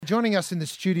joining us in the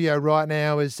studio right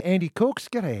now is Andy Cooks.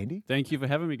 G'day, Andy. Thank you for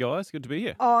having me, guys. Good to be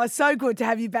here. Oh, so good to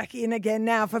have you back in again.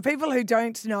 Now, for people who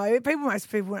don't know, most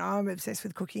people know I'm obsessed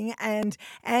with cooking, and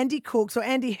Andy Cooks, or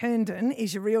Andy Herndon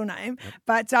is your real name,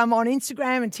 but on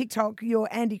Instagram and TikTok, you're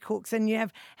Andy Cooks, and you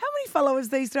have how many followers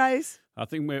these days? I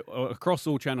think we're across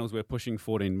all channels. We're pushing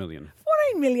 14 million.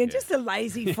 14 million, just a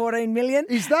lazy 14 million.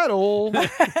 Is that all?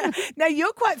 Now,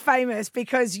 you're quite famous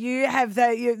because you have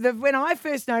when I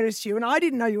first noticed you, and I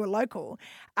didn't know you were local,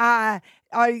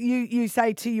 you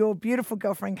say to your beautiful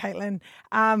girlfriend, Caitlin,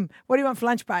 what do you want for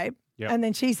lunch, babe? Yep. And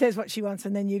then she says what she wants,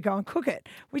 and then you go and cook it,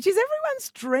 which is everyone's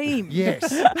dream. Yes,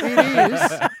 it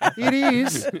is. It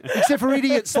is. Except for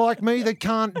idiots like me that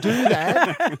can't do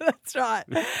that. That's right.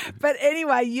 But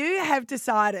anyway, you have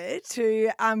decided to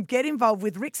get involved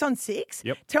with Ricks on Six.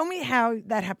 Yep. Tell me how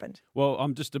that happened. Well,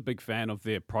 I'm just a big fan of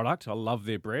their product. I love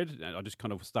their bread. I just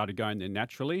kind of started going there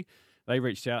naturally. They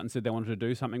reached out and said they wanted to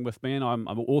do something with me, and I'm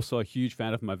also a huge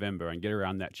fan of Movember and get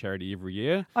around that charity every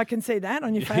year. I can see that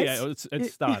on your face. Yeah,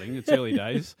 it's starting. It's early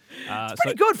days. It's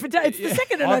pretty good for it's the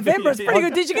 2nd of November. It's pretty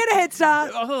good. Did you get a head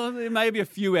start? Oh, there may be a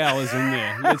few hours in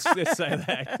there. Let's say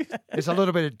that. There's a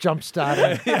little bit of jump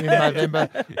starting in November.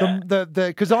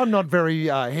 Because I'm not very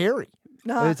hairy.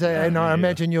 No. And I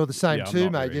imagine you're the same Yeah, I'm too,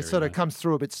 not mate. very It hairy, sort of no. comes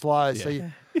through a bit slow. So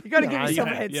you got to give yourself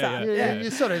a head start. you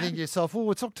sort of think to yourself,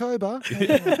 oh, it's October.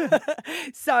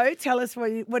 So tell us what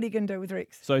are you going to do with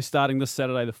Ricks? So starting this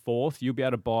Saturday the 4th, you'll be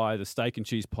able to buy the steak and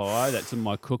cheese pie that's in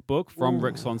my cookbook from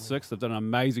Ricks on Six. They've done an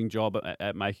amazing job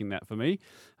at making that for me.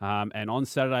 And on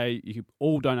Saturday,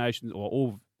 all donations or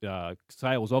all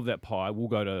sales of that pie will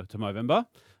go to Movember.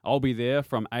 I'll be there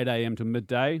from 8 a.m. to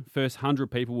midday. First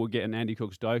 100 people will get an Andy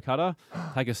Cooks dough cutter,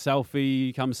 take a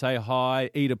selfie, come say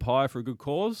hi, eat a pie for a good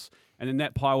cause. And then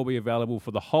that pie will be available for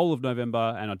the whole of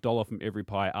November, and $1 from every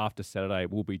pie after Saturday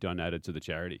will be donated to the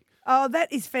charity. Oh,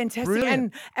 that is fantastic.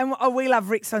 Brilliant. And we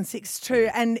love Ricks on Six too.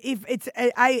 And if it's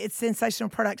it's sensational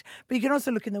product, but you can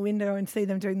also look in the window and see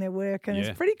them doing their work, and it's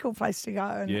a pretty cool place to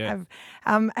go and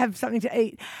have something to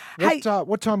eat.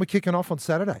 What time are we kicking off on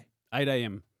Saturday? 8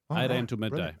 a.m. 8 a.m. till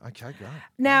midday. Brilliant. Okay, great.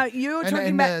 Now you're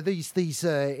talking about these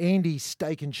Andy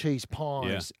steak and cheese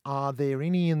pies. Are there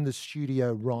any in the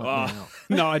studio right now?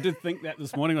 No, I did think that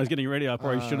this morning. I was getting ready. I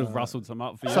probably should have rustled some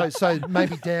up for you. So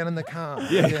maybe down in the car.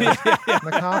 Yeah. In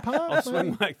the car park. I'll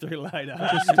swing back through later.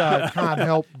 Just can't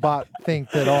help but think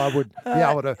that I would be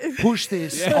able to push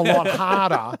this a lot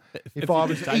harder if I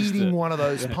was taste eating it. one of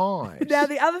those pies. Now,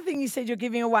 the other thing you said you're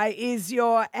giving away is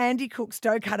your Andy Cooks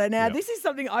dough cutter. Now, this is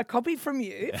something I copied from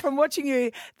you, from watching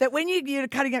you, that when you're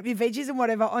cutting up your veggies and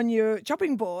whatever on your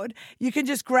chopping board, you can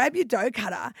just grab your dough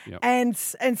cutter and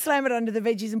slam it under the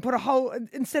veggies and put a hole,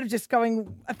 instead of just going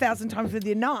 1,000 times with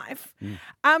your knife.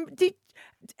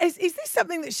 Is this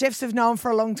something that chefs have known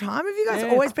for a long time? Have you guys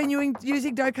always been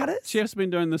using dough cutters? Chefs have been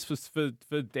doing this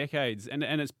for decades, and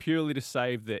it's purely to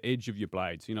save the edge of your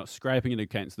blade, so you're not scraping it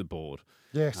against the board.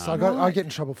 Yes, I get in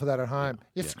trouble for that at home.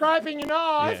 You're scraping your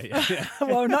knife. Yeah.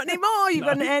 Well, not anymore. You've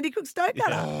got an Andy Cooks dough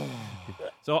cutter.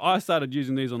 So I started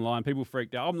using these online. People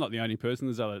freaked out. I'm not the only person.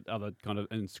 There's other kind of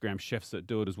Instagram chefs that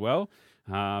do it as well.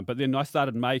 But then I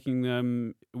started making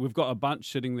them. We've got a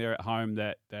bunch sitting there at home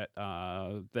that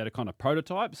are kind of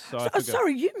prototypes.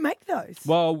 Sorry, you make those?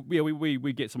 Well, yeah,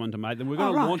 we get someone to make them. We're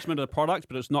going to right. launch them into the product,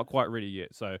 but it's not quite ready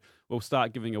yet. So we'll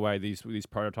start giving away these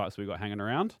prototypes we've got hanging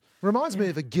around. Reminds me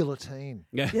of a guillotine.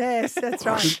 Yeah. Yes, that's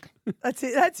right. That's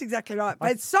it. That's exactly right.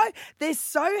 But they're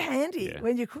so handy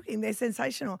when you're cooking. They're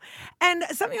sensational. And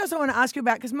something else I want to ask you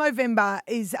about, because Movember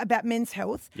is about men's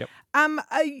health. Yep.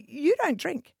 You don't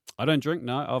drink. I don't drink.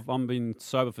 No, I've been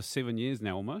sober for 7 years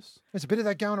now, almost. There's a bit of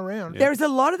that going around. There is a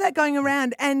lot of that going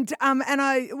around. And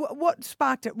what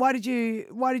sparked it? Why did you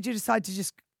decide to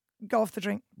just go off the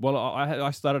drink? Well,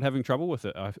 I started having trouble with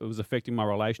it. It was affecting my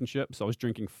relationships. I was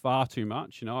drinking far too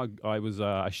much. You know, I was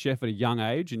a chef at a young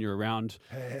age, and you're around,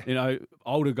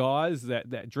 older guys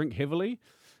that drink heavily.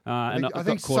 And I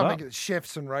think got caught something up. that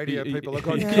chefs and radio people have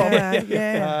got in Yeah, common.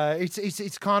 yeah.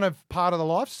 It's kind of part of the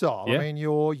lifestyle. Yeah. I mean,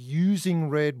 you're using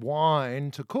red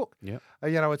wine to cook. Yeah.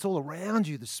 It's all around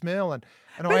you, the smell. And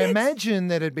I imagine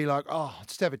that it'd be like,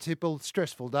 just have a tipple,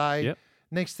 stressful day. Yep.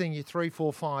 Next thing you're 3,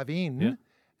 4, 5 in. Yeah.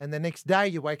 And the next day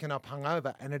you're waking up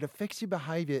hungover, and it affects your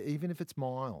behaviour even if it's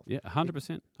mild. Yeah,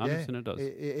 100%. 100% it does.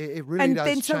 It really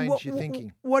does change your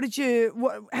thinking. How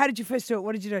did you first do it?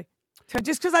 What did you do? So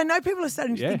just because I know people are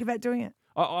starting to think about doing it.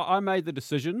 I made the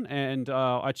decision, and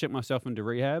I checked myself into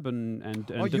rehab and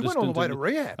did you a went all the stint way in- to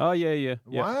rehab? Oh yeah.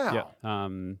 Wow.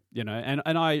 Yeah.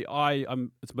 And I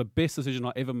it's the best decision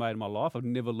I ever made in my life. I've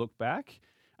never looked back.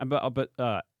 But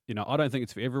I don't think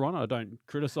it's for everyone. I don't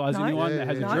criticise No. anyone that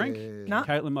has No. a drink. No.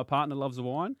 Caitlin, my partner, loves the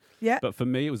wine. Yeah. But for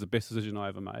me, it was the best decision I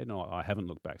ever made, and I haven't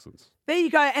looked back since. There you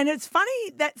go. And it's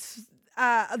funny, that's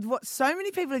what so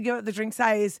many people who go at the drink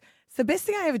say is, it's the best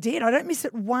thing I ever did. I don't miss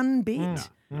it one bit.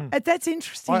 That's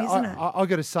interesting, isn't it? I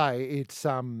got to say, it's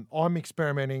I'm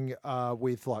experimenting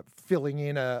with like filling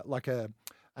in an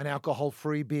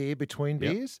alcohol-free beer between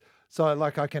beers. So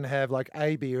like I can have like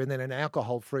a beer and then an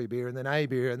alcohol-free beer and then a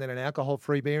beer and then an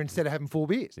alcohol-free beer instead of having 4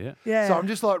 beers. Yeah. Yeah. So I'm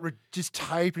just like just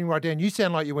tapering right down. You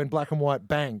sound like you went black and white,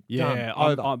 bang, Yeah,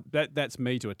 done, over. that's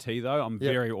me to a T though. I'm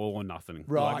very all or nothing.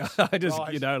 Right, Like, I just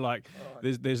right.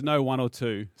 there's no 1 or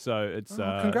 2. So it's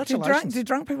Congratulations. Do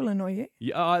drunk people annoy you?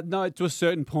 yeah, no, to a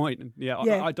certain point. Yeah,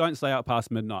 Yeah. I don't stay out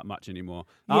past midnight much anymore.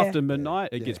 Yeah. After midnight,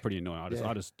 it gets pretty annoying.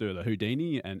 I just do the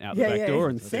Houdini and out the back door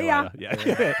and See see you ya. later.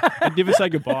 Yeah, and never say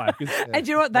goodbye. 'Cause And do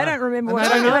you know what? They don't remember And what they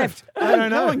time don't you know. left. I don't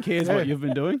know. No one cares what you've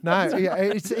been doing. No, yeah,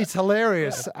 it's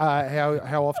hilarious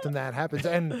how often that happens.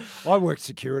 And I worked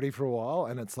security for a while,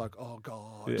 and it's like, oh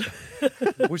God,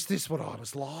 was this what I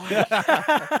was like?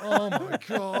 Oh my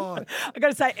God. I got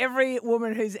to say, every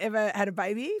woman who's ever had a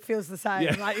baby feels the same.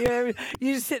 Yeah. Like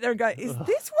you just sit there and go, "Is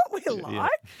this what we're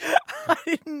like?" I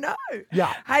didn't know.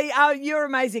 Yeah. Hey, you're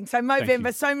amazing. So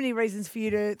Movember, so many reasons for you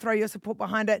to throw your support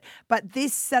behind it. But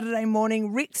this Saturday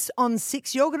morning, Rick's on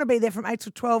 6. You're going to be there from 8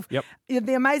 till 12. Yep. You have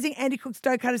the amazing Andy Cook's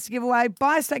dough cutters to give away.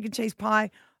 Buy a steak and cheese pie.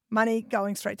 Money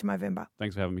going straight to Movember.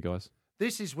 Thanks for having me, guys.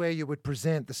 This is where you would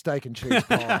present the steak and cheese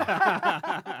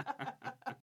pie.